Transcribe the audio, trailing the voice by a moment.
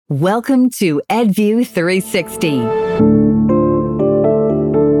Welcome to EdView 360.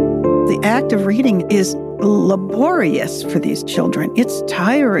 The act of reading is laborious for these children. It's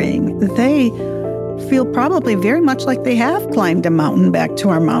tiring. They feel probably very much like they have climbed a mountain, back to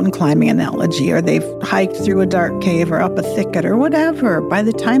our mountain climbing analogy, or they've hiked through a dark cave or up a thicket or whatever. By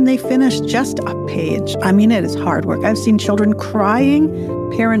the time they finish just a page, it is hard work. I've seen children crying,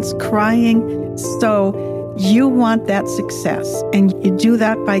 parents crying. So you want that success, and you do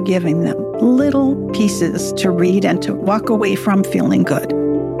that by giving them little pieces to read and to walk away from feeling good.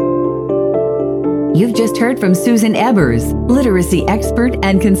 You've just heard from Susan Ebers, literacy expert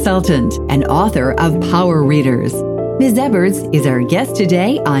and consultant, and author of Power Readers. Ms. Ebers is our guest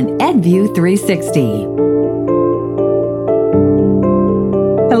today on EdView 360.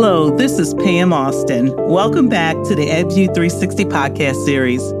 Hello, this is Pam Austin. Welcome back to the EdView 360 podcast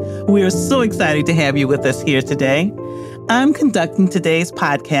series. We are so excited to have you with us here today. I'm conducting today's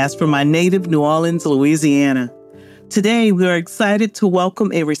podcast from my native New Orleans, Louisiana. Today, we are excited to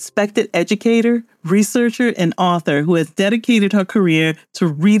welcome a respected educator, researcher, and author who has dedicated her career to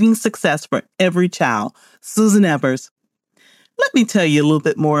reading success for every child, Susan Ebers. Let me tell you a little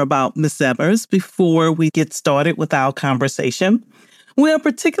bit more about Ms. Ebers before we get started with our conversation. We are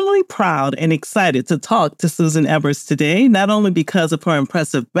particularly proud and excited to talk to Susan Ebers today, not only because of her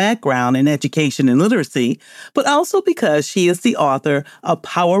impressive background in education and literacy, but also because she is the author of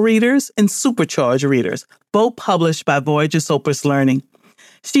Power Readers and Supercharged Readers, both published by Voyager Sopris Learning.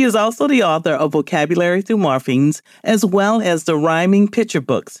 She is also the author of Vocabulary Through Morphemes, as well as the rhyming picture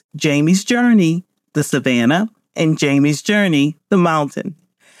books, Jamie's Journey, The Savannah, and Jamie's Journey, The Mountain.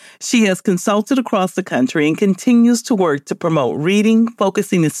 She has consulted across the country and continues to work to promote reading,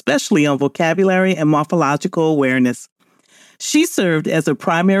 focusing especially on vocabulary and morphological awareness. She served as a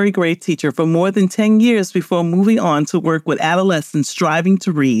primary grade teacher for more than 10 years before moving on to work with adolescents striving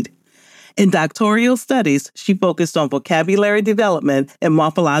to read. In doctoral studies, she focused on vocabulary development and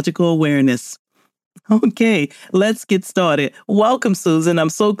morphological awareness. Okay, let's get started. Welcome, Susan. I'm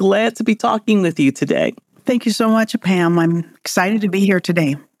so glad to be talking with you today. Thank you so much, Pam. I'm excited to be here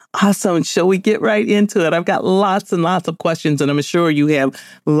today. Awesome. Shall we get right into it? I've got lots and lots of questions, and I'm sure you have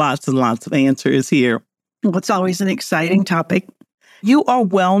lots and lots of answers here. Well, it's always an exciting topic. You are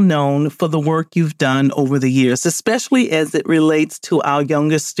well known for the work you've done over the years, especially as it relates to our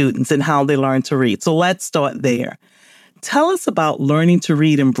younger students and how they learn to read. So let's start there. Tell us about learning to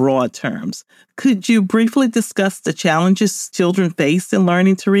read in broad terms. Could you briefly discuss the challenges children face in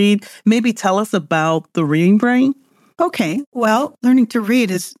learning to read? Maybe tell us about the reading brain? Okay, well, learning to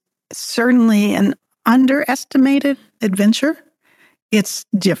read is certainly an underestimated adventure. It's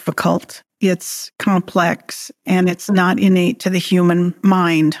difficult, it's complex, and it's not innate to the human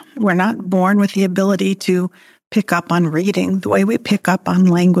mind. We're not born with the ability to pick up on reading the way we pick up on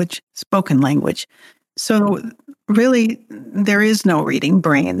language, spoken language. So really, there is no reading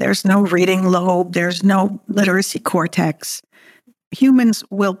brain. There's no reading lobe. There's no literacy cortex. Humans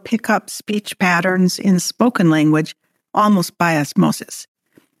will pick up speech patterns in spoken language almost by osmosis.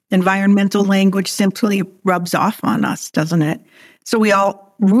 Environmental language simply rubs off on us, doesn't it? So we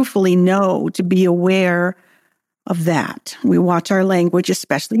all ruefully know to be aware of that. We watch our language,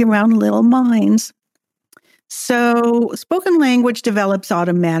 especially around little minds. So spoken language develops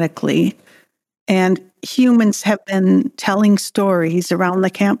automatically, and humans have been telling stories around the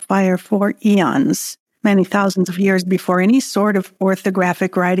campfire for eons, many thousands of years before any sort of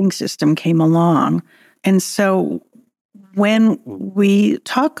orthographic writing system came along. And so when we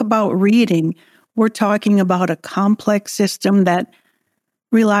talk about reading, we're talking about a complex system that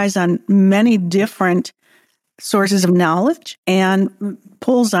relies on many different sources of knowledge and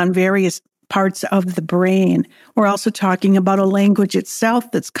pulls on various parts of the brain. We're also talking about a language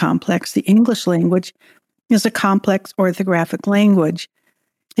itself that's complex. The English language is a complex orthographic language.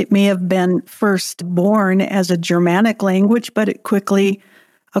 It may have been first born as a Germanic language, but it quickly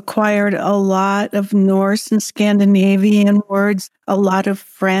acquired a lot of Norse and Scandinavian words, a lot of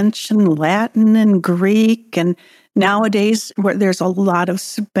French and Latin and Greek, and nowadays there's a lot of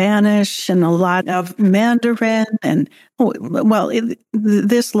Spanish and a lot of Mandarin. And,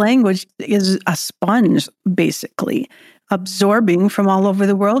 this language is a sponge, basically, absorbing from all over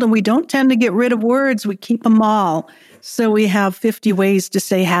the world, and we don't tend to get rid of words. We keep them all. So we have 50 ways to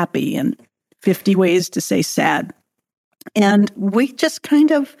say happy and 50 ways to say sad. And we just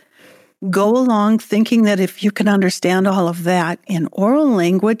kind of go along thinking that if you can understand all of that in oral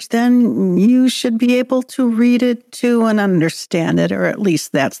language, then you should be able to read it too and understand it, or at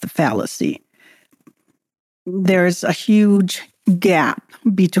least that's the fallacy. There's a huge gap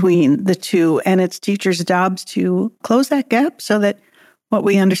between the two, and it's teachers' jobs to close that gap so that What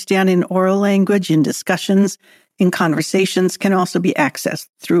we understand in oral language, in discussions, in conversations, can also be accessed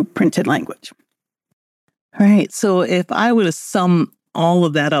through printed language. All right. So if I were to sum all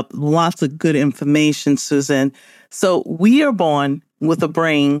of that up, lots of good information, Susan. So we are born with a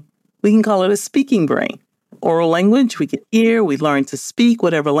brain, we can call it a speaking brain. Oral language, we can hear, we learn to speak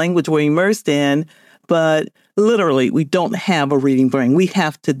whatever language we're immersed in, but literally we don't have a reading brain. We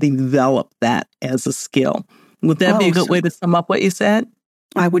have to develop that as a skill. Would that be a good way to sum up what you said?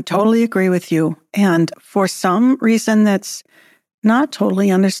 I would totally agree with you. And for some reason that's not totally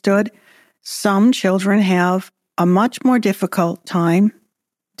understood, some children have a much more difficult time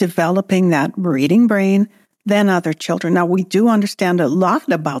developing that reading brain than other children. Now, we do understand a lot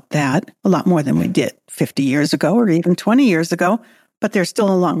about that, a lot more than we did 50 years ago or even 20 years ago, but there's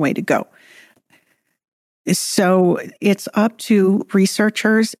still a long way to go. So it's up to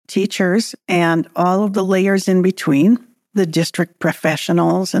researchers, teachers, and all of the layers in between, the district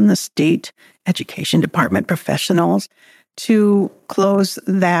professionals and the state education department professionals, to close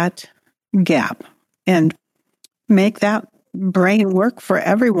that gap and make that brain work for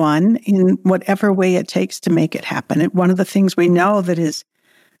everyone in whatever way it takes to make it happen. And one of the things we know that is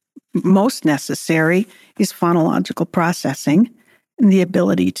most necessary is phonological processing and the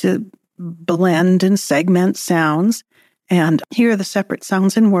ability to blend and segment sounds and hear the separate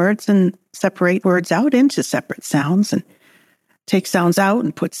sounds in words and separate words out into separate sounds and take sounds out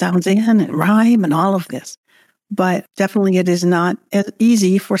and put sounds in and rhyme and all of this. But definitely it is not as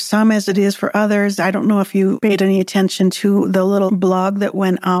easy for some as it is for others. I don't know if you paid any attention to the little blog that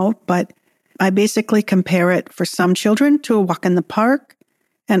went out, but I basically compare it for some children to a walk in the park,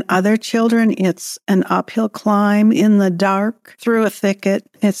 and other children, it's an uphill climb in the dark through a thicket.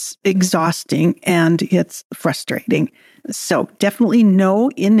 It's exhausting and it's frustrating. So definitely no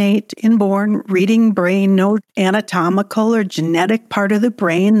innate, inborn reading brain, no anatomical or genetic part of the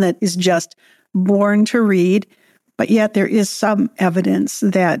brain that is just born to read. But yet there is some evidence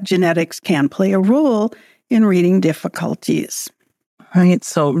that genetics can play a role in reading difficulties. Right.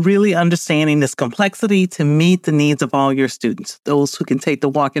 So really understanding this complexity to meet the needs of all your students, those who can take the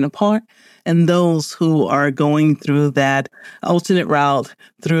walk in the park and those who are going through that alternate route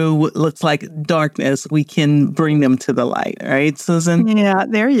through what looks like darkness, we can bring them to the light. Right, Susan? Yeah,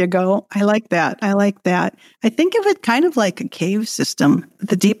 there you go. I like that. I think of it kind of like a cave system.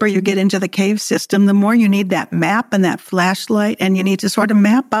 The deeper you get into the cave system, the more you need that map and that flashlight, and you need to sort of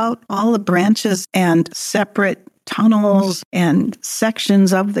map out all the branches and separate tunnels and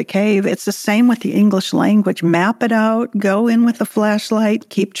sections of the cave. It's the same with the English language. Map it out, go in with a flashlight,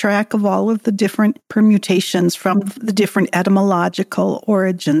 keep track of all of the different permutations from the different etymological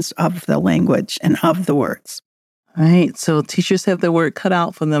origins of the language and of the words. Right. So teachers have their work cut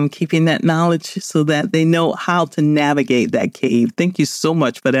out for them, keeping that knowledge so that they know how to navigate that cave. Thank you so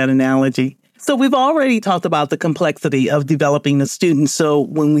much for that analogy. So we've already talked about the complexity of developing the student. So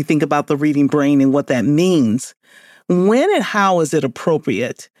when we think about the reading brain and what that means, when and how is it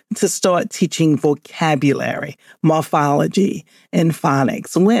appropriate to start teaching vocabulary, morphology, and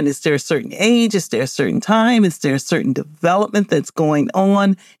phonics? When? Is there a certain age? Is there a certain time? Is there a certain development that's going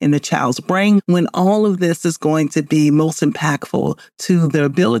on in the child's brain when all of this is going to be most impactful to their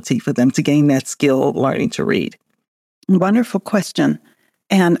ability for them to gain that skill of learning to read? Wonderful question.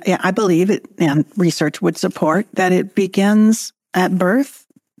 And I believe it, and research would support, that it begins at birth,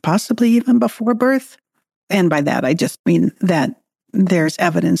 possibly even before birth. And by that, I just mean that there's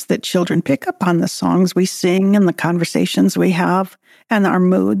evidence that children pick up on the songs we sing and the conversations we have and our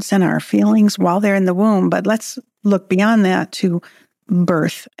moods and our feelings while they're in the womb. But let's look beyond that to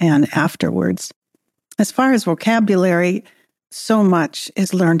birth and afterwards. As far as vocabulary, so much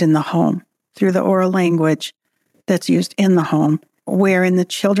is learned in the home through the oral language that's used in the home, wherein the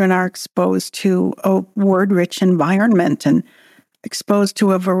children are exposed to a word-rich environment and exposed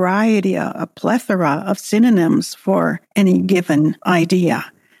to a variety, a plethora of synonyms for any given idea,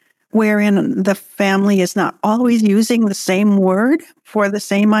 wherein the family is not always using the same word for the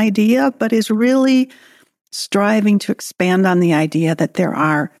same idea, but is really striving to expand on the idea that there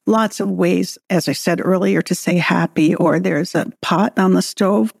are lots of ways, as I said earlier, to say happy, or there's a pot on the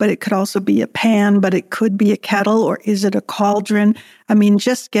stove, but it could also be a pan, but it could be a kettle, or is it a cauldron? I mean,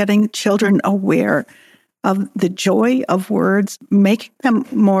 just getting children aware of the joy of words, making them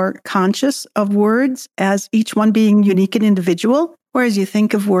more conscious of words as each one being unique and individual. Whereas you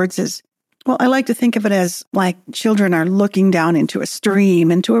think of words as, well, I like to think of it as like children are looking down into a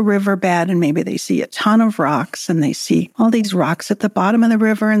stream, into a riverbed, and maybe they see a ton of rocks and they see all these rocks at the bottom of the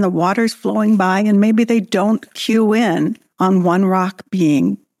river and the water's flowing by, and maybe they don't cue in on one rock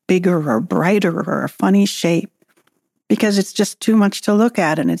being bigger or brighter or a funny shape. because it's just too much to look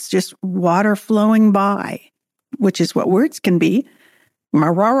at and it's just water flowing by, which is what words can be. Rah,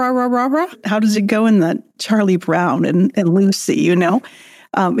 rah, rah, rah, rah, rah. How does it go in the Charlie Brown and Lucy, you know?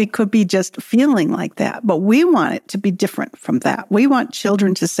 It could be just feeling like that, but we want it to be different from that. We want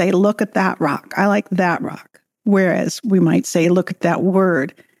children to say, look at that rock. I like that rock. Whereas we might say, look at that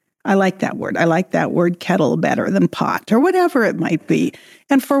word. I like that word. I like that word kettle better than pot, or whatever it might be.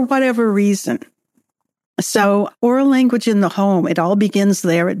 And for whatever reason. So oral language in the home, it all begins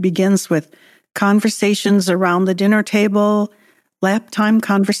there. It begins with conversations around the dinner table, lap time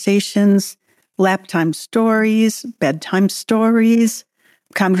conversations, lap time stories, bedtime stories,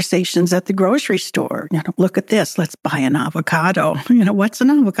 conversations at the grocery store. You know, look at this. Let's buy an avocado. You know, what's an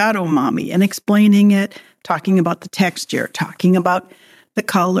avocado, Mommy? And explaining it, talking about the texture, talking about the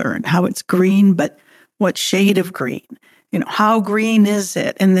color and how it's green, but what shade of green? You know, how green is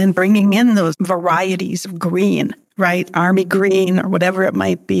it? And then bringing in those varieties of green, right? Army green or whatever it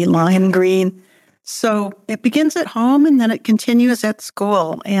might be, lime green. So it begins at home and then it continues at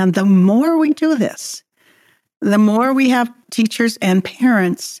school. And the more we do this, the more we have teachers and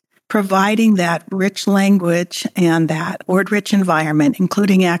parents providing that rich language and that word-rich environment,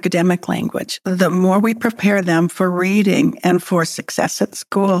 including academic language, the more we prepare them for reading and for success at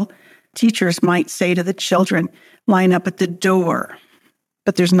school. Teachers might say to the children, line up at the door.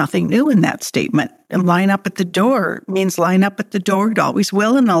 But there's nothing new in that statement. And line up at the door means line up at the door. It always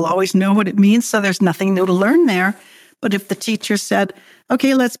will, and they'll always know what it means, so there's nothing new to learn there. But if the teacher said,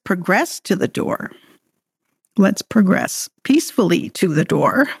 okay, let's progress to the door, let's progress peacefully to the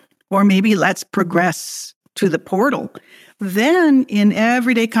door, or maybe let's progress to the portal, then in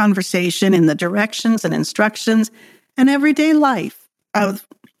everyday conversation, in the directions and instructions and everyday life of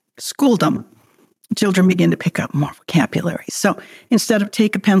schooldom, children begin to pick up more vocabulary. So instead of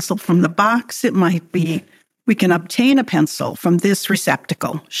take a pencil from the box, it might be we can obtain a pencil from this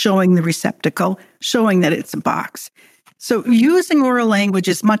receptacle, showing the receptacle, showing that it's a box. So using oral language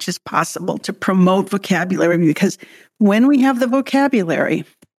as much as possible to promote vocabulary, because when we have the vocabulary,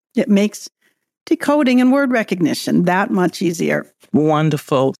 it makes decoding and word recognition that much easier.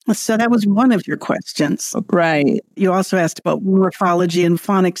 Wonderful. So that was one of your questions. Right. You also asked about morphology and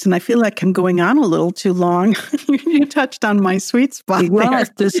phonics, and I feel like I'm going on a little too long. You touched on my sweet spot there.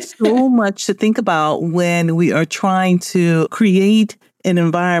 There's so much to think about when we are trying to create an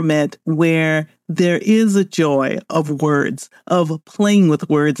environment where there is a joy of words, of playing with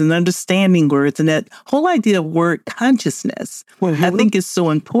words and understanding words. And that whole idea of word consciousness, I think is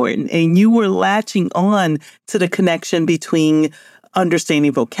so important. And you were latching on to the connection between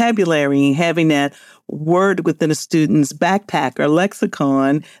understanding vocabulary and having that word within a student's backpack or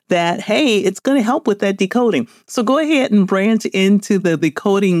lexicon that, hey, it's going to help with that decoding. So go ahead and branch into the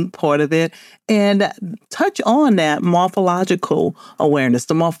decoding part of it and touch on that morphological awareness,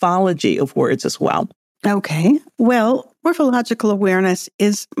 the morphology of words as well. Okay. Well, morphological awareness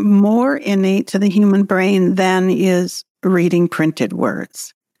is more innate to the human brain than is reading printed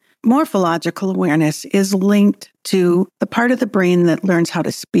words. Morphological awareness is linked to the part of the brain that learns how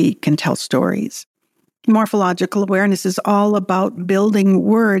to speak and tell stories. Morphological awareness is all about building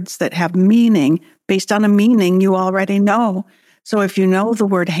words that have meaning based on a meaning you already know. So if you know the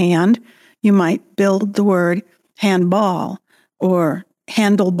word hand, you might build the word handball or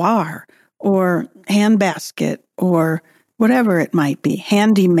handlebar or handbasket or whatever it might be.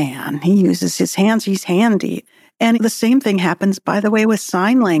 Handyman, he uses his hands, he's handy. And the same thing happens, by the way, with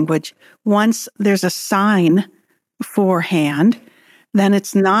sign language. Once there's a sign for hand, then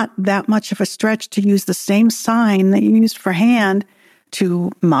it's not that much of a stretch to use the same sign that you used for hand to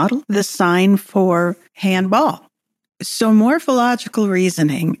model the sign for handball. So morphological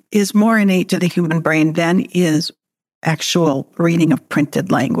reasoning is more innate to the human brain than is actual reading of printed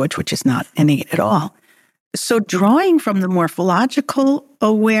language, which is not innate at all. So drawing from the morphological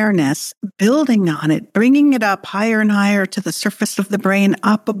awareness, building on it, bringing it up higher and higher to the surface of the brain,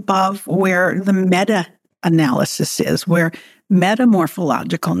 up above where the meta-analysis is, where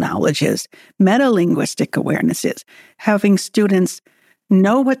metamorphological knowledge is, meta-linguistic awareness is, having students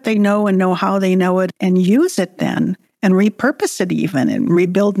know what they know and know how they know it and use it then and repurpose it even and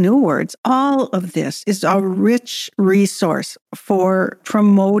rebuild new words. All of this is a rich resource for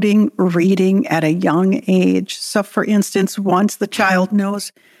promoting reading at a young age. So for instance, once the child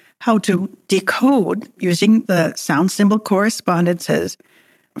knows how to decode using the sound symbol correspondences,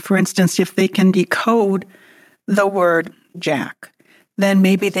 for instance, if they can decode the word Jack, then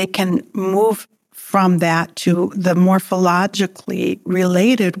maybe they can move from that to the morphologically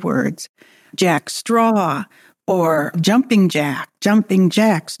related words, Jack straw, or jumping jack, jumping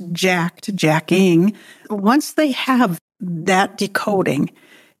jacks, jacked, jacking. Once they have that decoding,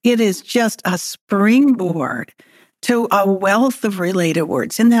 it is just a springboard to a wealth of related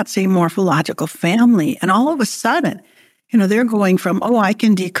words in that same morphological family. And all of a sudden, they're going from, I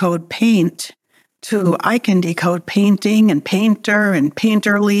can decode paint to I can decode painting and painter and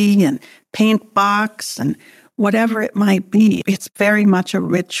painterly and paint box and whatever it might be. It's very much a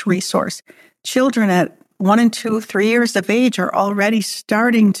rich resource. Children at 1 and 2, 3 years of age are already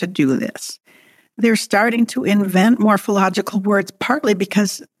starting to do this. They're starting to invent morphological words, partly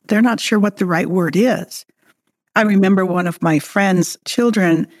because they're not sure what the right word is. I remember one of my friend's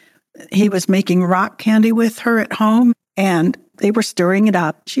children, he was making rock candy with her at home, and they were stirring it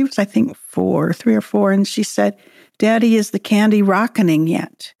up. She was, I think, 3 or 4, and she said, "Daddy, is the candy rockening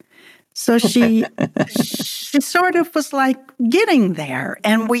yet?" So she sort of was like getting there,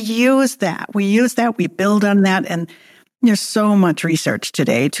 and we use that. We build on that, and there's so much research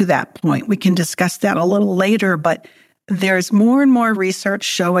today to that point. We can discuss that a little later, but there's more and more research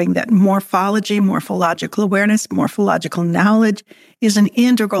showing that morphology, morphological awareness, morphological knowledge is an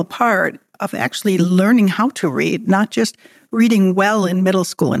integral part of actually learning how to read, not just reading well in middle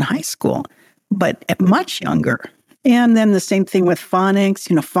school and high school, but at much younger. And then the same thing with phonics.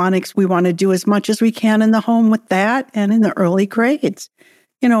 Phonics, we want to do as much as we can in the home with that and in the early grades.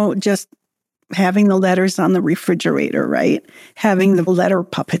 Just having the letters on the refrigerator, right? Having the letter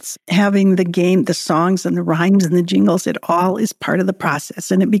puppets, having the game, the songs and the rhymes and the jingles, it all is part of the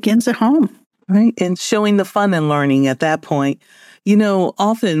process. And it begins at home. Right. And showing the fun in learning at that point.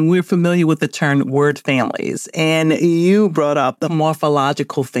 Often we're familiar with the term word families, and you brought up the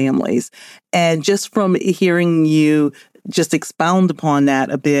morphological families. And just from hearing you just expound upon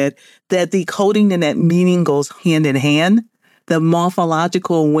that a bit, that decoding and that meaning goes hand in hand. The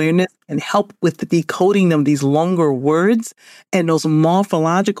morphological awareness can help with the decoding of these longer words, and those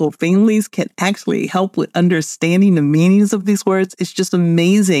morphological families can actually help with understanding the meanings of these words. It's just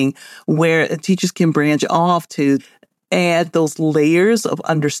amazing where teachers can branch off to add those layers of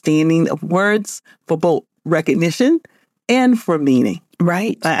understanding of words for both recognition and for meaning.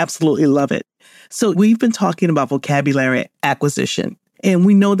 Right. I absolutely love it. So we've been talking about vocabulary acquisition, and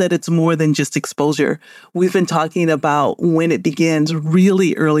we know that it's more than just exposure. We've been talking about when it begins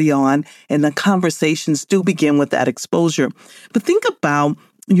really early on, and the conversations do begin with that exposure. But think about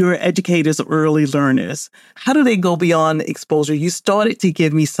your educators or early learners. How do they go beyond exposure? You started to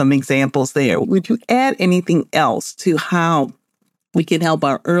give me some examples there. Would you add anything else to how we can help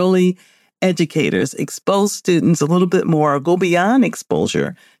our early educators expose students a little bit more or go beyond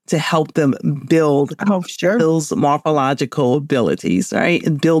exposure to help them build those morphological abilities, right?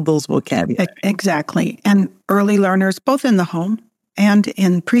 And build those vocabulary. Exactly. And early learners, both in the home and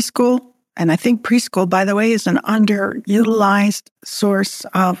in preschool. And I think preschool, by the way, is an underutilized source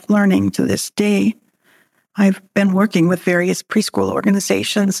of learning to this day. I've been working with various preschool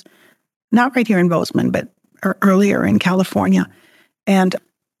organizations, not right here in Bozeman, but earlier in California. And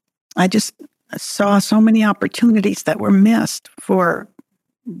I just saw so many opportunities that were missed for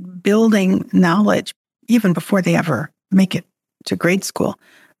building knowledge even before they ever make it to grade school.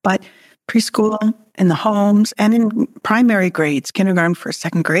 But preschool, in the homes, and in primary grades, kindergarten, first,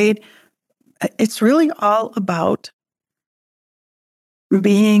 second grade, it's really all about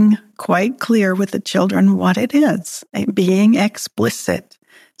being quite clear with the children what it is, being explicit.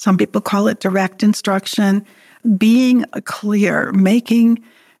 Some people call it direct instruction, being clear, making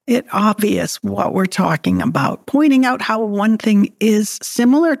it obvious what we're talking about, pointing out how one thing is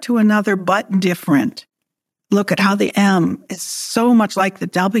similar to another but different. Look at how the M is so much like the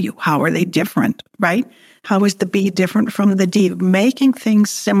W. How are they different, right? How is the B different from the D? Making things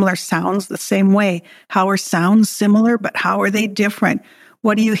similar sounds the same way. How are sounds similar, but how are they different?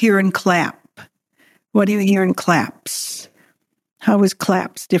 What do you hear in clap? What do you hear in claps? How is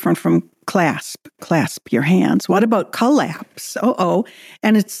claps different from clasp? Clasp your hands. What about collapse?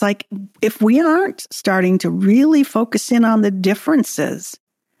 And it's like, if we aren't starting to really focus in on the differences,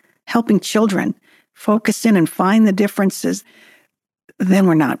 helping children focus in and find the differences, then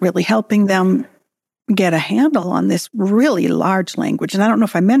we're not really helping them get a handle on this really large language. And I don't know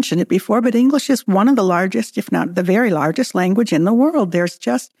if I mentioned it before, but English is one of the largest, if not the very largest language in the world. There's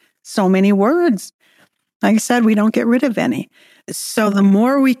just so many words. Like I said, we don't get rid of any. So the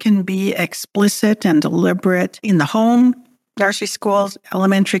more we can be explicit and deliberate in the home, nursery schools,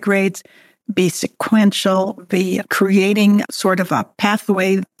 elementary grades, be sequential, be creating sort of a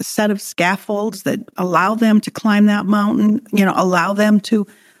pathway, a set of scaffolds that allow them to climb that mountain, allow them to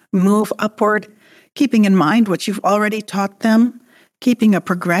move upward, keeping in mind what you've already taught them, keeping a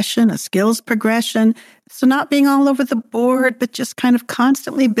progression, a skills progression. So not being all over the board, but just kind of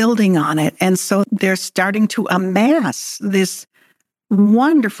constantly building on it. And so they're starting to amass this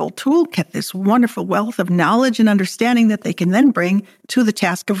wonderful toolkit, this wonderful wealth of knowledge and understanding that they can then bring to the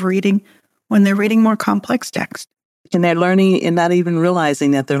task of reading when they're reading more complex text. And they're learning and not even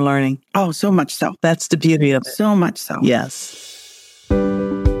realizing that they're learning. Oh, so much so. That's the beauty of it. So much so. Yes.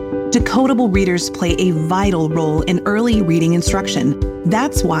 Decodable readers play a vital role in early reading instruction.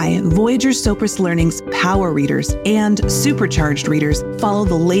 That's why Voyager Sopris Learning's Power Readers and Supercharged Readers follow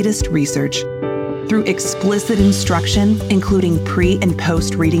the latest research. Through explicit instruction, including pre- and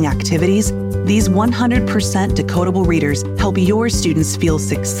post-reading activities, these 100% decodable readers help your students feel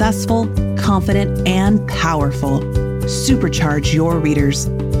successful, confident, and powerful. Supercharge your readers.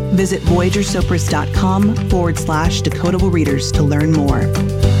 Visit VoyagerSopris.com/decodable readers to learn more.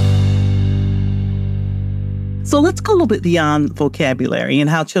 So let's go a little bit beyond vocabulary and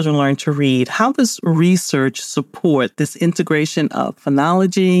how children learn to read. How does research support this integration of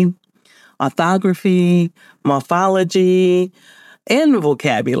phonology, orthography, morphology, and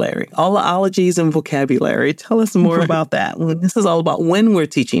vocabulary? All the ologies and vocabulary. Tell us more about that. This is all about when we're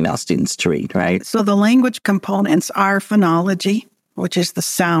teaching our students to read, right? So the language components are phonology, which is the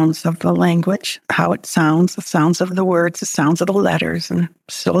sounds of the language, how it sounds, the sounds of the words, the sounds of the letters and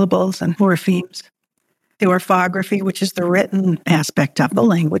syllables and morphemes. The orthography, which is the written aspect of the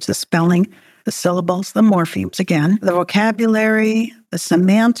language, the spelling, the syllables, the morphemes again. The vocabulary, the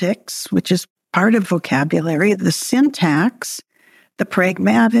semantics, which is part of vocabulary, the syntax, the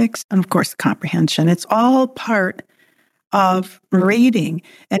pragmatics, and of course, the comprehension. It's all part of reading.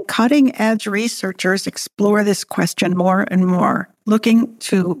 And cutting-edge researchers explore this question more and more, looking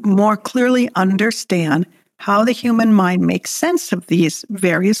to more clearly understand how the human mind makes sense of these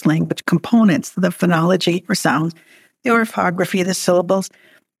various language components, the phonology or sounds, the orthography, the syllables,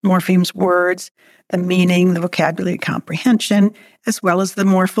 morphemes, words, the meaning, the vocabulary comprehension, as well as the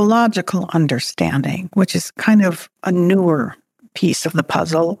morphological understanding, which is kind of a newer piece of the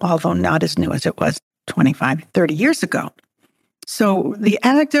puzzle, although not as new as it was 25, 30 years ago. So the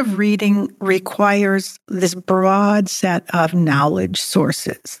act of reading requires this broad set of knowledge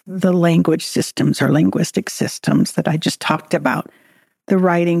sources, the language systems or linguistic systems that I just talked about, the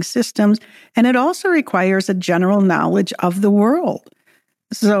writing systems, and it also requires a general knowledge of the world.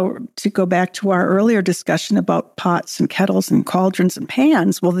 So to go back to our earlier discussion about pots and kettles and cauldrons and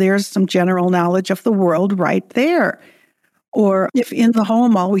pans, well, there's some general knowledge of the world right there. Or if in the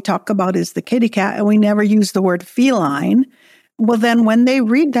home all we talk about is the kitty cat and we never use the word feline, well, then when they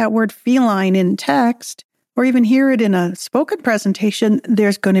read that word feline in text or even hear it in a spoken presentation,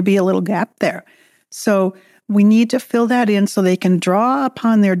 there's going to be a little gap there. So we need to fill that in so they can draw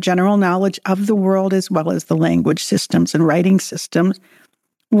upon their general knowledge of the world as well as the language systems and writing systems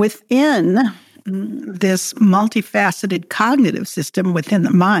within this multifaceted cognitive system within the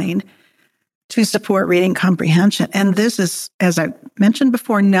mind to support reading comprehension. And this is, as I mentioned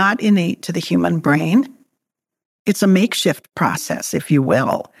before, not innate to the human brain. It's a makeshift process, if you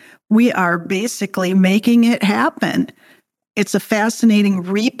will. We are basically making it happen. It's a fascinating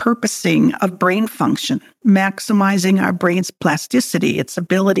repurposing of brain function, maximizing our brain's plasticity, its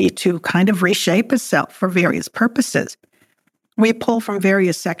ability to kind of reshape itself for various purposes. We pull from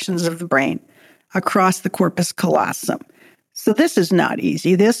various sections of the brain across the corpus callosum. So this is not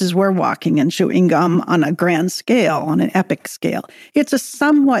easy. This is we're walking and chewing gum on a grand scale, on an epic scale. It's a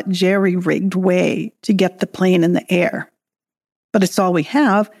somewhat jerry-rigged way to get the plane in the air. But it's all we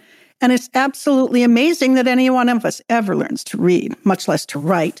have, and it's absolutely amazing that any one of us ever learns to read, much less to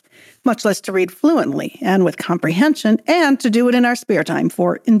write, much less to read fluently and with comprehension, and to do it in our spare time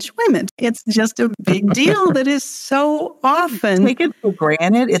for enjoyment. It's just a big deal that is so often taken for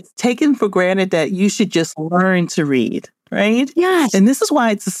granted. It's taken for granted that you should just learn to read. Right? Yes. And this is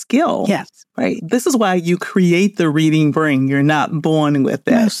why it's a skill. Yes. Right? This is why you create the reading brain. You're not born with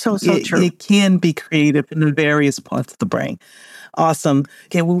that. No, so true. It can be created in the various parts of the brain. Awesome.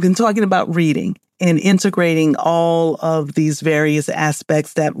 Okay, we've been talking about reading and integrating all of these various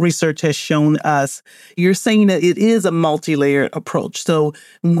aspects that research has shown us. You're saying that it is a multi-layered approach. So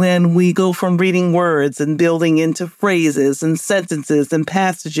when we go from reading words and building into phrases and sentences and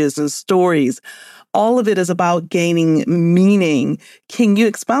passages and stories, all of it is about gaining meaning. Can you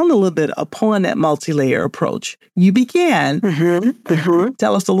expound a little bit upon that multi-layer approach? You began.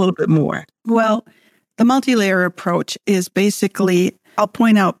 Tell us a little bit more. Well, the multi-layer approach is basically, I'll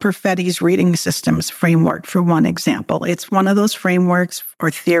point out Perfetti's reading systems framework for one example. It's one of those frameworks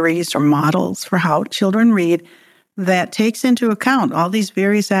or theories or models for how children read that takes into account all these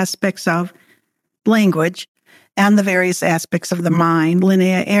various aspects of language and the various aspects of the mind.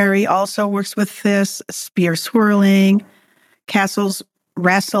 Linnea Airy also works with this, spear swirling. Castles,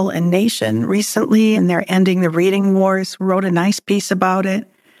 Russell, and Nation recently, and they're ending the reading wars, wrote a nice piece about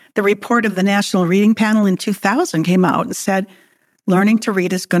it. The report of the National Reading Panel in 2000 came out and said, learning to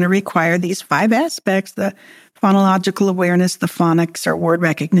read is going to require these 5 aspects: the phonological awareness, the phonics or word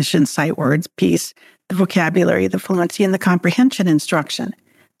recognition, sight words piece, the vocabulary, the fluency, and the comprehension instruction.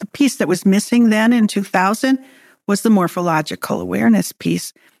 The piece that was missing then in 2000 was the morphological awareness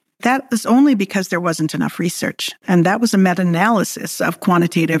piece. That was only because there wasn't enough research, and that was a meta-analysis of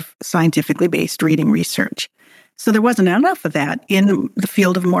quantitative, scientifically based reading research. So there wasn't enough of that in the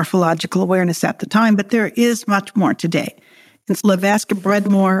field of morphological awareness at the time, but there is much more today. It's Levesque,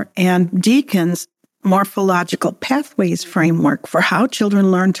 Bredmore, and Deacon's morphological pathways framework for how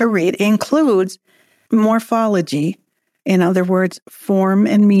children learn to read includes morphology, in other words, form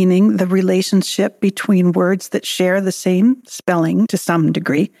and meaning, the relationship between words that share the same spelling to some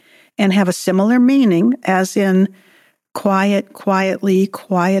degree and have a similar meaning, as in quiet, quietly,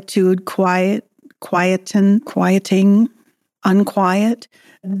 quietude, quiet, quieten, quieting, unquiet.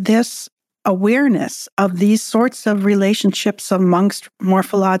 This awareness of these sorts of relationships amongst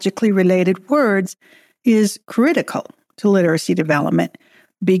morphologically related words is critical to literacy development,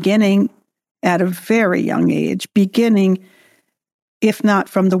 beginning at a very young age, beginning, if not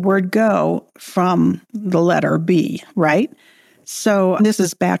from the word go, from the letter B, right? So this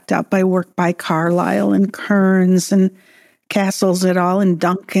is backed up by work by Carlisle and Kearns and Castles et al. And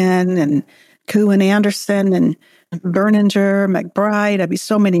Duncan and Koo and Anderson and Berninger, McBride,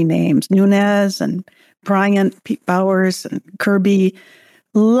 so many names, Nunez and Bryant, Pete Bowers and Kirby.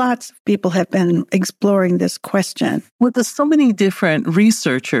 Lots of people have been exploring this question. Well, there's so many different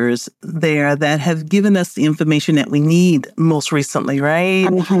researchers there that have given us the information that we need most recently, right?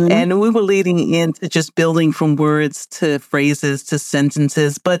 Mm-hmm. And we were leading into just building from words to phrases to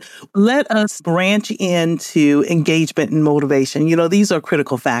sentences. But let us branch into engagement and motivation. These are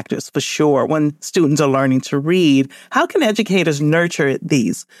critical factors for sure when students are learning to read. How can educators nurture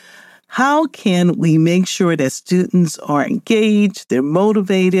these? How can we make sure that students are engaged, they're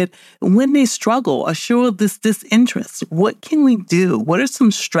motivated, and when they struggle or show this disinterest? What can we do? What are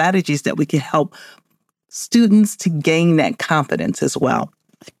some strategies that we can help students to gain that confidence as well?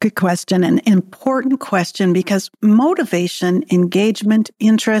 Good question, an important question, because motivation, engagement,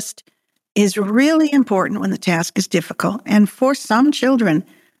 interest is really important when the task is difficult. And for some children,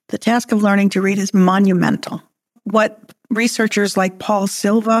 the task of learning to read is monumental. What researchers like Paul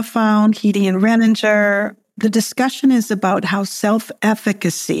Silva found, Heedy and Renninger, the discussion is about how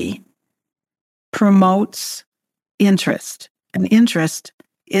self-efficacy promotes interest. And interest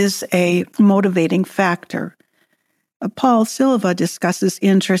is a motivating factor. Paul Silva discusses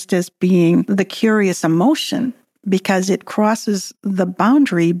interest as being the curious emotion because it crosses the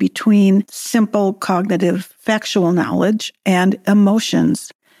boundary between simple cognitive factual knowledge and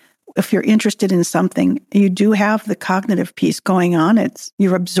emotions. If you're interested in something, you do have the cognitive piece going on.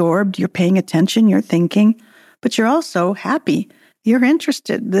 You're absorbed, you're paying attention, you're thinking, but you're also happy. You're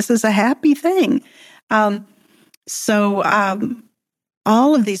interested. This is a happy thing. So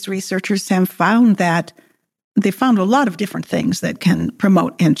all of these researchers have found that they found a lot of different things that can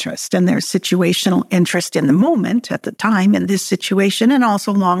promote interest. And there's situational interest in the moment at the time in this situation, and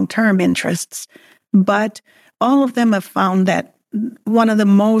also long-term interests. But all of them have found that one of the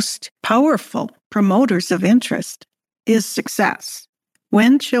most powerful promoters of interest is success.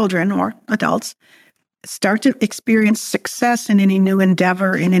 When children or adults start to experience success in any new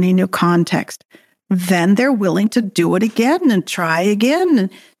endeavor, in any new context, then they're willing to do it again and try again and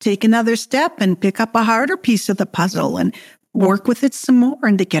take another step and pick up a harder piece of the puzzle and work with it some more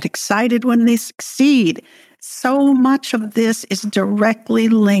and to get excited when they succeed. So much of this is directly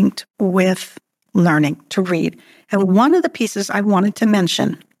linked with learning to read. And one of the pieces I wanted to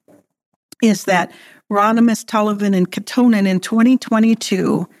mention is that Rodimus, Tullivan, and Katonen in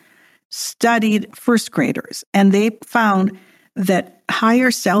 2022 studied first graders, and they found that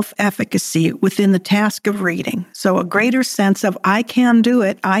higher self-efficacy within the task of reading, so a greater sense of I can do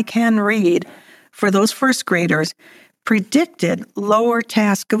it, I can read, for those first graders, predicted lower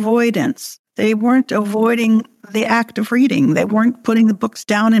task avoidance. They weren't avoiding the act of reading. They weren't putting the books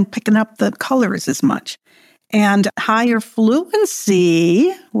down and picking up the colors as much. And higher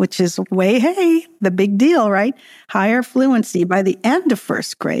fluency, which is the big deal, right? Higher fluency by the end of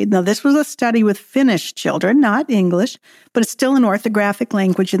first grade. Now, this was a study with Finnish children, not English, but it's still an orthographic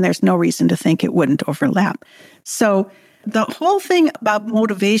language, and there's no reason to think it wouldn't overlap. So the whole thing about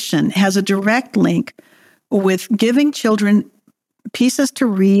motivation has a direct link with giving children pieces to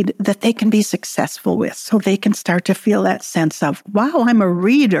read that they can be successful with, so they can start to feel that sense of, wow, I'm a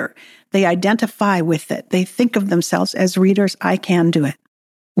reader. They identify with it. They think of themselves as readers. I can do it.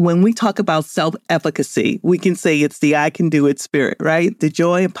 When we talk about self-efficacy, we can say it's the I can do it spirit, right? The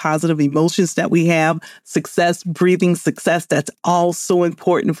joy and positive emotions that we have, success, breathing success, that's all so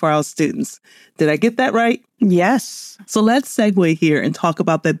important for our students. Did I get that right? Yes. So let's segue here and talk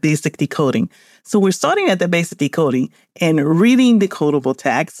about that basic decoding. So we're starting at the basic decoding and reading decodable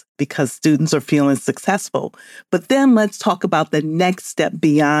text because students are feeling successful. But then let's talk about the next step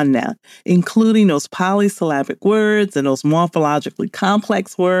beyond that, including those polysyllabic words and those morphologically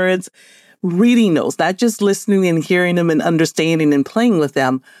complex words, reading those, not just listening and hearing them and understanding and playing with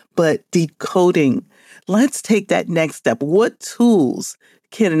them, but decoding. Let's take that next step. What tools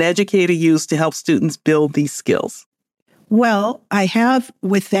can an educator use to help students build these skills? Well, I have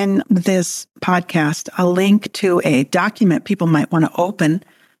within this podcast a link to a document people might want to open.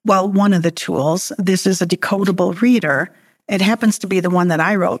 Well, one of the tools, this is a decodable reader. It happens to be the one that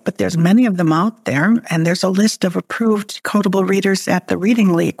I wrote, but there's many of them out there, and there's a list of approved decodable readers at the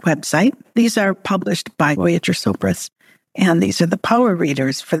Reading League website. These are published by Voyager Sopris, and these are the power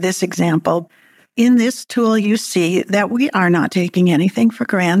readers. For this example, in this tool, you see that we are not taking anything for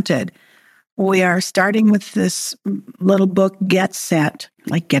granted. We are starting with this little book, Get Set,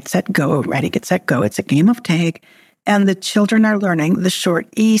 like Get Set Go, Ready, Get Set Go. It's a game of tag, and the children are learning the short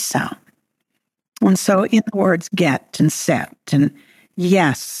E sound. And so in the words get and set and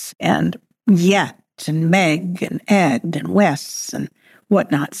yes and yet and Meg and Ed and Wes and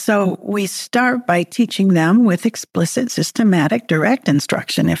whatnot. So we start by teaching them with explicit, systematic, direct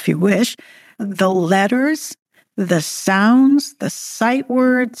instruction, if you wish, the letters, the sounds, the sight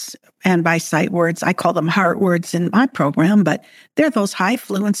words, and by sight words, I call them heart words in my program, but they're those high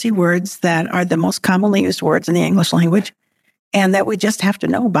fluency words that are the most commonly used words in the English language and that we just have to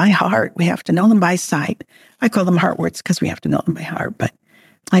know by heart. We have to know them by sight. I call them heart words because we have to know them by heart, but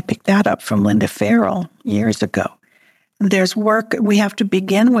I picked that up from Linda Farrell years ago. There's work, we have to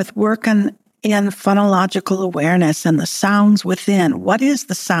begin with working in phonological awareness and the sounds within. What is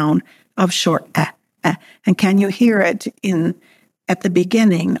the sound of short and can you hear it at the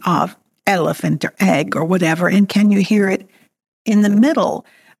beginning of elephant or egg or whatever? And can you hear it in the middle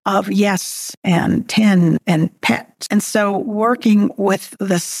of yes and ten and pet? And so working with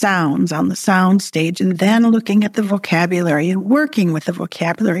the sounds on the sound stage and then looking at the vocabulary and working with the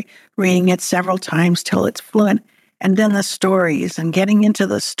vocabulary, reading it several times till it's fluent. And then the stories and getting into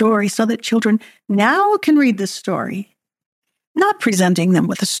the story so that children now can read the story, not presenting them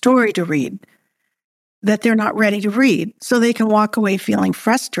with a story to read that they're not ready to read, so they can walk away feeling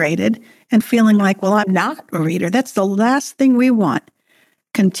frustrated and feeling like, well, I'm not a reader. That's the last thing we want.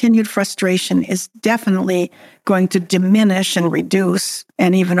 Continued frustration is definitely going to diminish and reduce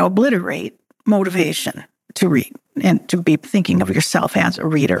and even obliterate motivation to read and to be thinking of yourself as a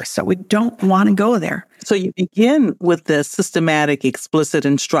reader. So we don't want to go there. So you begin with the systematic, explicit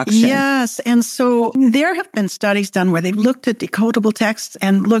instruction. Yes. And so there have been studies done where they've looked at decodable texts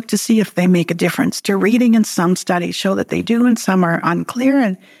and looked to see if they make a difference to reading. And some studies show that they do, and some are unclear.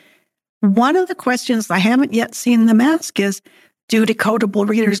 And one of the questions I haven't yet seen them ask is, do decodable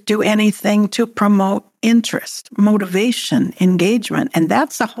readers do anything to promote interest, motivation, engagement? And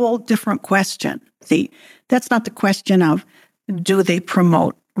that's a whole different question. See, that's not the question of, do they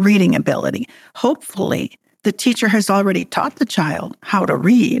promote reading ability? Hopefully, the teacher has already taught the child how to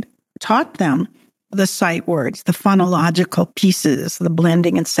read, taught them the sight words, the phonological pieces, the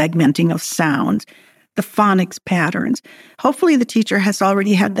blending and segmenting of sounds, the phonics patterns. Hopefully, the teacher has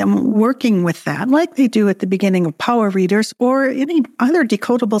already had them working with that, like they do at the beginning of Power Readers or any other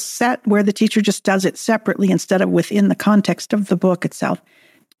decodable set where the teacher just does it separately instead of within the context of the book itself.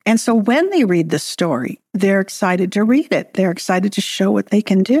 And so when they read the story, they're excited to read it. They're excited to show what they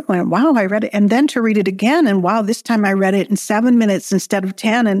can do. And wow, I read it. And then to read it again. And wow, this time I read it in 7 minutes instead of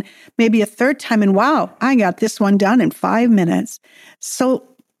 10. And maybe a third time. And wow, I got this one done in 5 minutes. So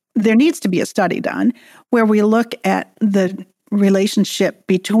there needs to be a study done where we look at the relationship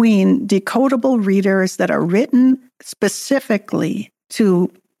between decodable readers that are written specifically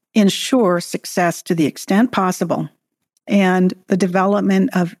to ensure success to the extent possible, and the development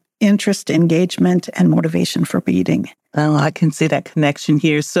of interest, engagement, and motivation for reading. Oh, I can see that connection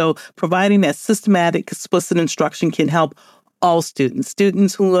here. So providing that systematic, explicit instruction can help all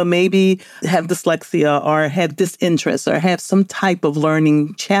students who maybe have dyslexia or have disinterest or have some type of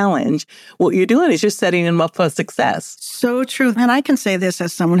learning challenge. What you're doing is you're setting them up for success. So true. And I can say this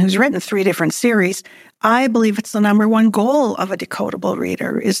as someone who's written 3 different series. I believe it's the number one goal of a decodable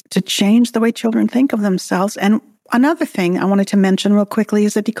reader is to change the way children think of themselves. And another thing I wanted to mention real quickly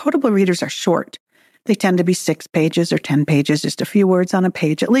is that decodable readers are short. They tend to be 6 pages or 10 pages, just a few words on a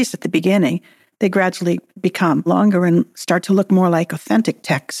page, at least at the beginning. They gradually become longer and start to look more like authentic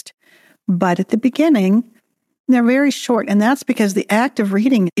text. But at the beginning, they're very short. And that's because the act of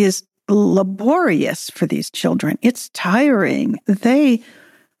reading is laborious for these children. It's tiring. They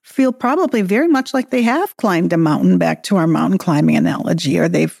feel probably very much like they have climbed a mountain, back to our mountain climbing analogy, or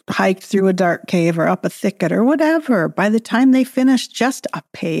they've hiked through a dark cave or up a thicket or whatever. By the time they finish just a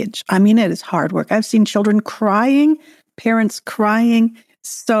page, I mean, it is hard work. I've seen children crying, parents crying.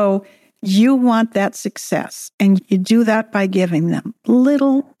 So you want that success, and you do that by giving them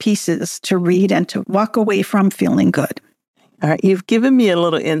little pieces to read and to walk away from feeling good. All right, you've given me a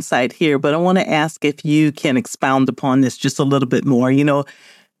little insight here, but I want to ask if you can expound upon this just a little bit more.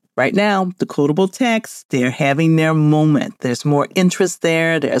 Right now, decodable texts, they're having their moment. There's more interest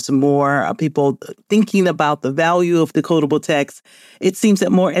there. There's more people thinking about the value of decodable texts. It seems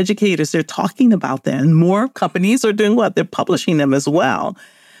that more educators are talking about that, and more companies are doing what? They're publishing them as well.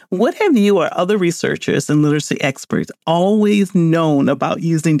 What have you or other researchers and literacy experts always known about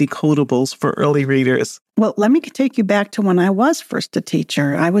using decodables for early readers? Well, let me take you back to when I was first a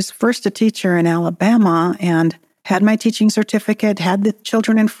teacher. I was first a teacher in Alabama and had my teaching certificate, had the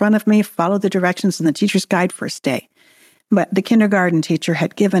children in front of me, followed the directions in the teacher's guide first day. But the kindergarten teacher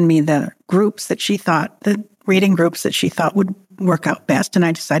had given me the reading groups that she thought would work out best, and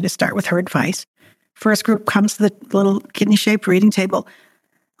I decided to start with her advice. First group comes to the little kidney-shaped reading table.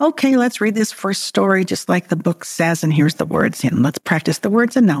 Okay, let's read this first story just like the book says, and here's the words, and let's practice the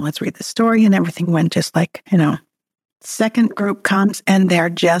words, and now let's read the story, and everything went just like, Second group comes, and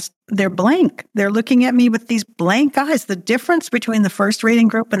they're blank. They're looking at me with these blank eyes. The difference between the first reading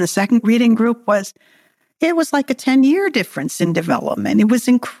group and the second reading group was like a 10-year difference in development. It was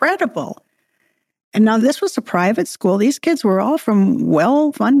incredible. And now this was a private school. These kids were all from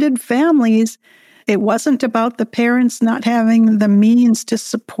well-funded families. It wasn't about the parents not having the means to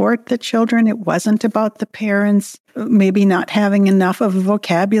support the children. It wasn't about the parents maybe not having enough of a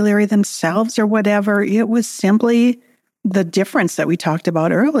vocabulary themselves or whatever. It was simply the difference that we talked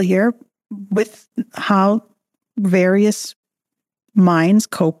about earlier with how various minds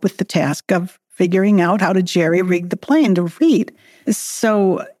cope with the task of figuring out how to jerry-rig the plane to read.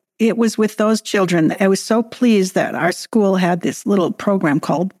 So it was with those children. I was so pleased that our school had this little program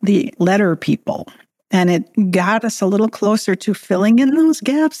called the Letter People. And it got us a little closer to filling in those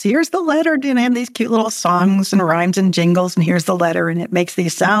gaps. Here's the letter, and have these cute little songs and rhymes and jingles, and here's the letter, and it makes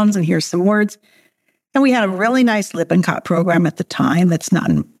these sounds, and here's some words. And we had a really nice Lippincott program at the time that's not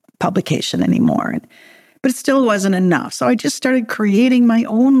in publication anymore. But it still wasn't enough. So I just started creating my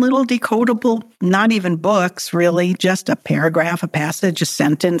own little decodable, not even books, really, just a paragraph, a passage, a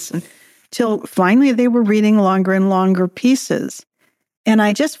sentence, until finally they were reading longer and longer pieces. And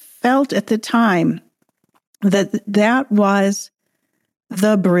I just felt at the time that was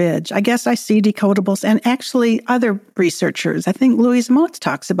the bridge. I guess I see decodables, and actually other researchers, I think Louise Motz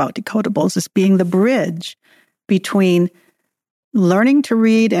talks about decodables as being the bridge between learning to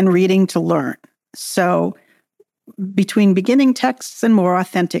read and reading to learn. So between beginning texts and more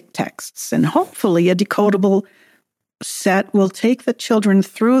authentic texts. And hopefully a decodable set will take the children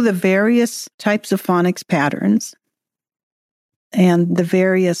through the various types of phonics patterns and the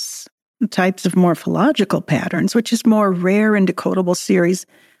various types of morphological patterns, which is more rare in decodable series,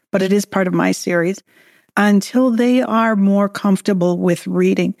 but it is part of my series, until they are more comfortable with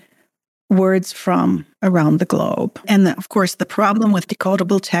reading words from around the globe. And of course, the problem with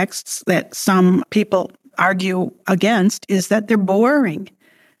decodable texts that some people argue against is that they're boring.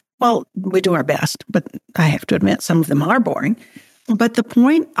 Well, we do our best, but I have to admit some of them are boring. But the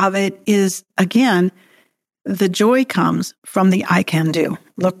point of it is, again, the joy comes from the I can do.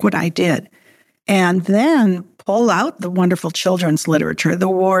 Look what I did. And then pull out the wonderful children's literature, the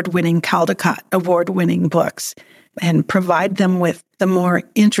award-winning Caldecott award-winning books, and provide them with the more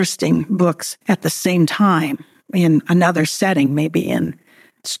interesting books at the same time in another setting, maybe in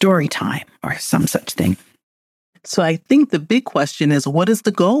story time or some such thing. So I think the big question is, what is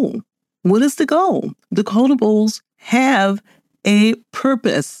the goal? What is the goal? Decodables have a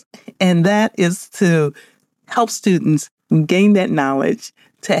purpose, and that is to help students gain that knowledge,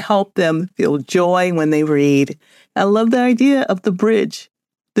 to help them feel joy when they read. I love the idea of the bridge.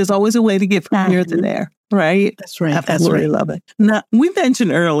 There's always a way to get from here to there, right? That's right. Absolutely love it. Now, we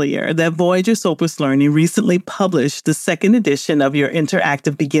mentioned earlier that Voyager Sopris Learning recently published the second edition of your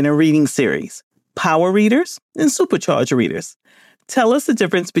interactive beginner reading series, Power Readers and Supercharged Readers. Tell us the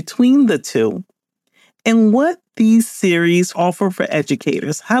difference between the two And what these series offer for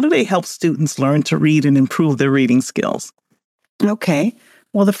educators, how do they help students learn to read and improve their reading skills? Okay.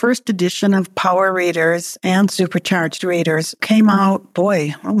 Well, the first edition of Power Readers and Supercharged Readers came out,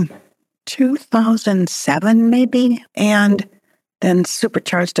 2007 maybe, and then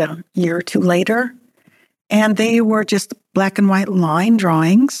Supercharged a year or two later. And they were just black and white line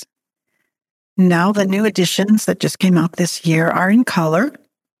drawings. Now the new editions that just came out this year are in color.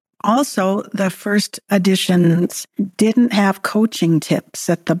 Also, the first editions didn't have coaching tips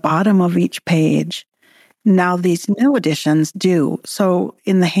at the bottom of each page. Now these new editions do. So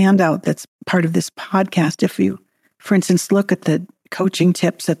in the handout that's part of this podcast, if you, for instance, look at the coaching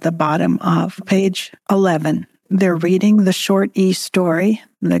tips at the bottom of page 11, they're reading the short E story,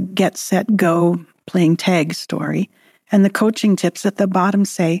 the Get, Set, Go playing tag story. And the coaching tips at the bottom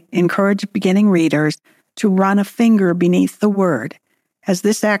say, encourage beginning readers to run a finger beneath the word, as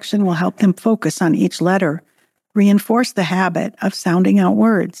this action will help them focus on each letter, reinforce the habit of sounding out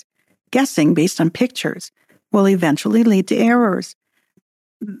words. Guessing based on pictures will eventually lead to errors.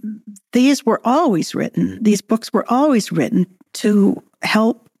 These books were always written to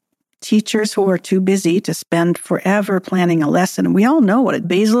help teachers who are too busy to spend forever planning a lesson. We all know what a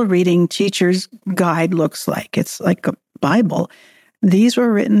basal reading teacher's guide looks like. It's like a Bible. These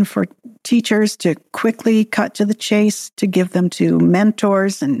were written for teachers to quickly cut to the chase, to give them to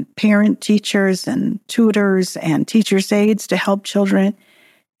mentors and parent teachers and tutors and teachers' aides to help children.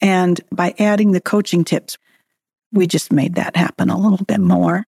 And by adding the coaching tips, we just made that happen a little bit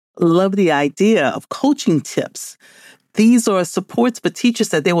more. Love the idea of coaching tips. These are supports for teachers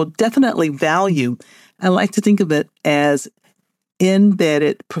that they will definitely value. I like to think of it as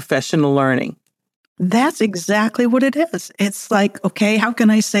embedded professional learning. That's exactly what it is. It's like, okay, how can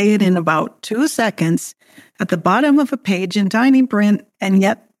I say it in about 2 seconds at the bottom of a page in tiny print, and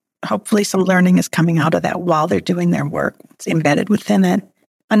yet hopefully some learning is coming out of that while they're doing their work. It's embedded within it.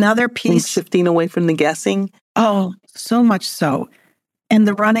 Another piece. Shifting away from the guessing. Oh, so much so. And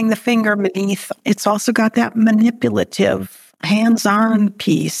the running the finger beneath, it's also got that manipulative, hands-on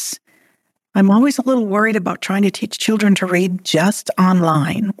piece. I'm always a little worried about trying to teach children to read just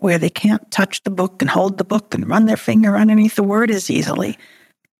online, where they can't touch the book and hold the book and run their finger underneath the word as easily.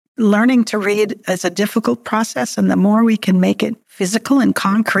 Learning to read is a difficult process, and the more we can make it physical and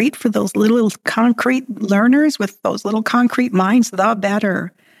concrete for those little concrete learners with those little concrete minds, the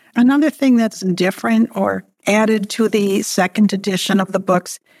better. Another thing that's different or added to the second edition of the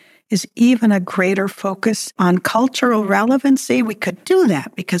books is even a greater focus on cultural relevancy. We could do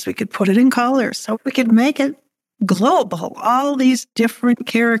that because we could put it in color. So we could make it global. All these different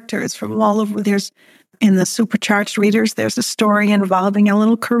characters from all over. In the Supercharged Readers, there's a story involving a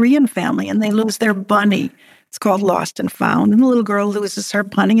little Korean family, and they lose their bunny. It's called Lost and Found. And the little girl loses her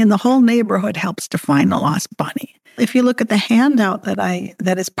bunny, and the whole neighborhood helps to find the lost bunny. If you look at the handout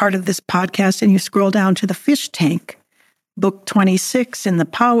that is part of this podcast, and you scroll down to the fish tank, book 26 in the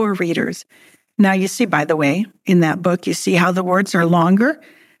Power Readers. Now you see, by the way, in that book, you see how the words are longer.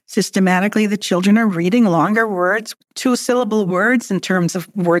 Systematically, the children are reading longer words, 2-syllable words in terms of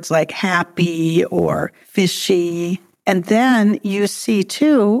words like happy or fishy. And then you see,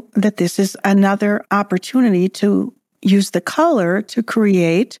 too, that this is another opportunity to use the color to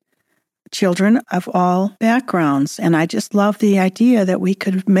create children of all backgrounds. And I just love the idea that we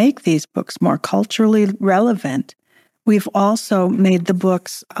could make these books more culturally relevant. We've also made the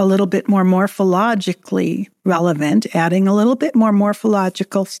books a little bit more morphologically relevant, adding a little bit more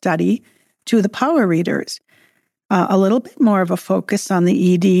morphological study to the Power Readers. A little bit more of a focus on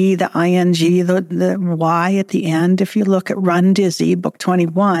the ED, the ING, the Y at the end. If you look at Run Dizzy, book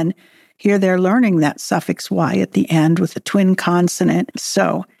 21, here they're learning that suffix Y at the end with a twin consonant.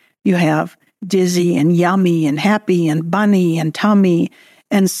 So you have dizzy and yummy and happy and bunny and tummy.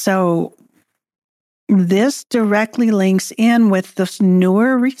 And so this directly links in with this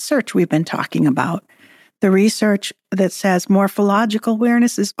newer research we've been talking about. The research that says morphological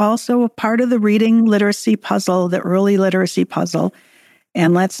awareness is also a part of the reading literacy puzzle, the early literacy puzzle.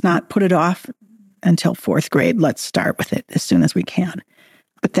 And let's not put it off until 4th grade. Let's start with it as soon as we can.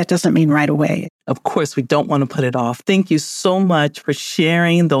 But that doesn't mean right away. Of course, we don't want to put it off. Thank you so much for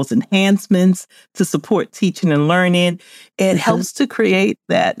sharing those enhancements to support teaching and learning. It helps to create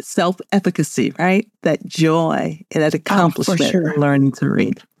that self-efficacy, right? That joy and that accomplishment in learning to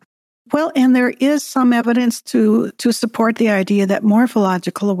read. Well, and there is some evidence to support the idea that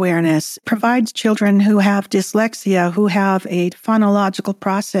morphological awareness provides children who have dyslexia, who have a phonological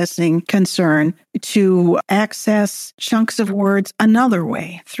processing concern, to access chunks of words another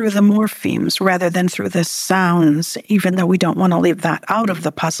way, through the morphemes rather than through the sounds, even though we don't want to leave that out of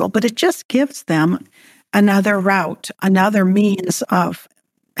the puzzle. But it just gives them another route, another means of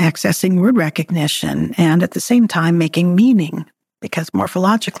accessing word recognition, and at the same time making meaning, because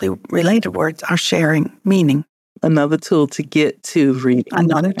morphologically related words are sharing meaning. Another tool to get to reading.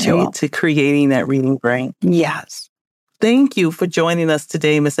 Another tool. Right? To creating that reading brain. Yes. Thank you for joining us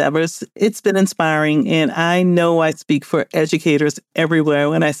today, Ms. Evers. It's been inspiring, and I know I speak for educators everywhere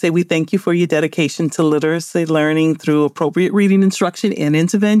when I say we thank you for your dedication to literacy learning through appropriate reading instruction and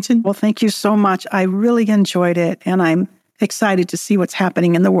intervention. Well, thank you so much. I really enjoyed it, and I'm excited to see what's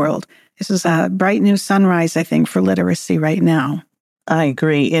happening in the world. This is a bright new sunrise, I think, for literacy right now. I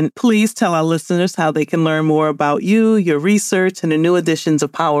agree. And please tell our listeners how they can learn more about you, your research, and the new editions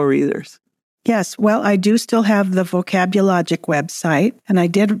of Power Readers. Yes, well, I do still have the Vocabulogic website, and I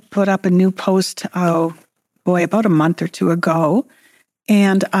did put up a new post, about a month or two ago,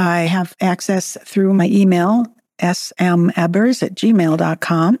 and I have access through my email,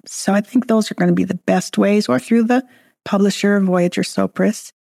 smebbers@gmail.com. So I think those are going to be the best ways, or through the publisher, Voyager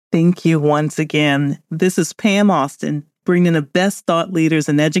Sopris. Thank you once again. This is Pam Austin, bringing the best thought leaders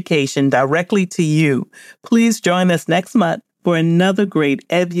in education directly to you. Please join us next month for another great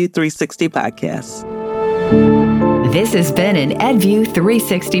EdView 360 podcast. This has been an EdView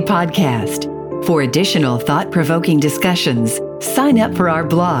 360 podcast. For additional thought-provoking discussions, sign up for our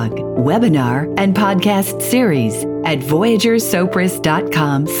blog, webinar, and podcast series at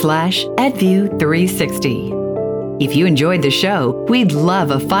voyagersopris.com/EdView360. If you enjoyed the show, we'd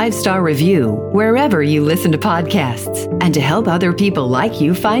love a 5-star review wherever you listen to podcasts and to help other people like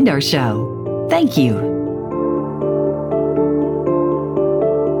you find our show. Thank you.